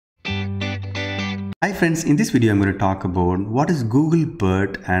Hi friends, in this video I'm going to talk about what is Google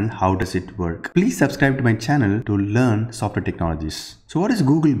BERT and how does it work. Please subscribe to my channel to learn software technologies. So what is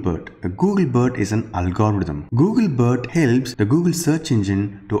Google BERT? A Google BERT is an algorithm. Google BERT helps the Google search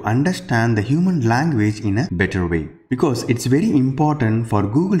engine to understand the human language in a better way. Because it's very important for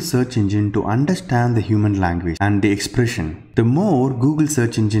Google search engine to understand the human language and the expression. The more Google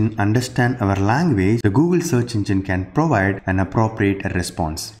search engine understand our language, the Google search engine can provide an appropriate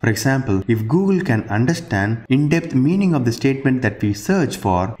response. For example, if Google can understand in-depth meaning of the statement that we search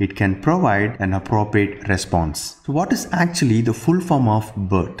for, it can provide an appropriate response. So what is actually the full form of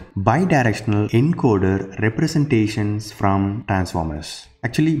BERT? Bidirectional encoder representations from transformers.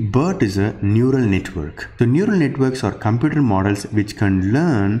 Actually, BERT is a neural network. So neural networks are computer models which can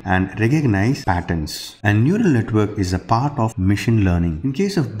learn and recognize patterns. And neural network is a part of machine learning. In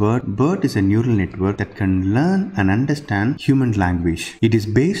case of BERT, BERT is a neural network that can learn and understand human language. It is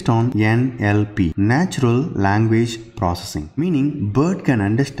based on NLP, natural language processing, meaning BERT can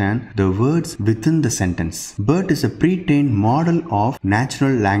understand the words within the sentence. BERT is a pre-trained model of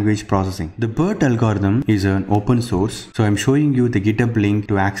natural language processing. The BERT algorithm is an open source. So I'm showing you the GitHub link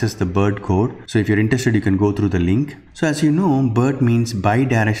to access the BERT code. So if you're interested, you can go through the link. So as you know, BERT means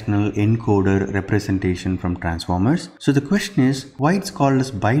bidirectional encoder representation from transformers. So the question is, why it's called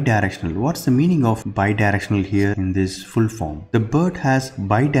as bidirectional? What's the meaning of bidirectional here in this full form? The BERT has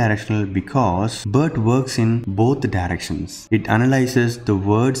bidirectional because BERT works in both directions. It analyzes the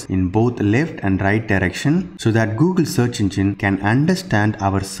words in both left and right direction so that Google search engine can understand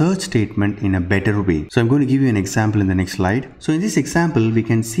our search statement in a better way. So I'm going to give you an example in the next slide. So in this example, we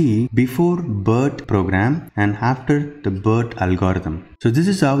can see before BERT program and after the BERT algorithm. So this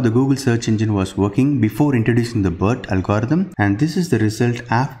is how the Google search engine was working before introducing the BERT algorithm, and this is the result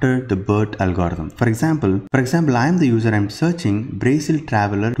after the BERT algorithm. For example, I am the user, I'm searching Brazil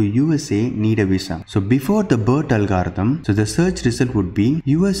traveler to USA need a visa. So before the BERT algorithm, so the search result would be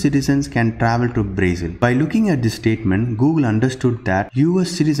US citizens can travel to Brazil. By looking at this statement, Google understood that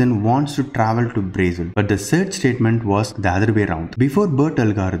US citizen wants to travel to Brazil, but the search statement was the other way around. Before BERT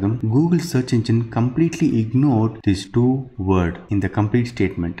algorithm, Google search engine completely ignored these two words in the complete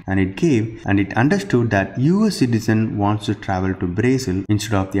statement, and it understood that US citizen wants to travel to Brazil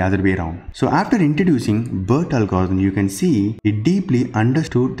instead of the other way around. So after introducing BERT algorithm, you can see it deeply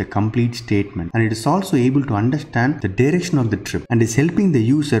understood the complete statement, and it is also able to understand the direction of the trip and is helping the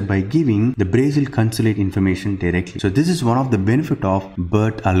user by giving the Brazil consulate information directly. So this is one of the benefit of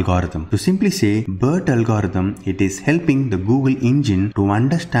BERT algorithm. To simply say BERT algorithm, it is helping the Google engine to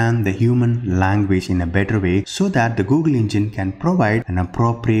understand the human language in a better way so that the Google engine can provide an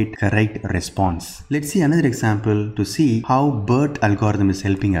appropriate correct response. Let's see another example to see how BERT algorithm is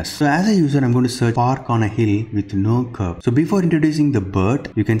helping us. So as a user, I'm going to search park on a hill with no curb. So before introducing the BERT,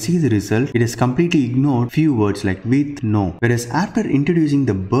 you can see the result. It has completely ignored few words like with, no. Whereas after introducing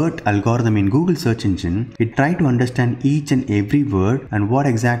the BERT algorithm in Google search engine, it tried to understand each and every word and what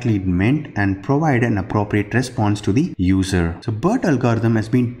exactly it meant and provide an appropriate response to the user. So BERT algorithm has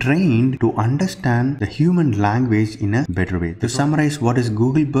been trained to understand the human language in a better way. To summarize, what is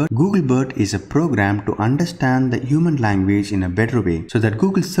Google BERT? Google BERT is a program to understand the human language in a better way so that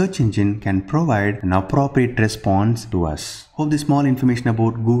Google search engine can provide an appropriate response to us. Hope this small information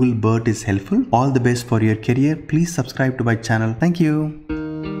about Google BERT is helpful. All the best for your career. Please subscribe to my channel. Thank you.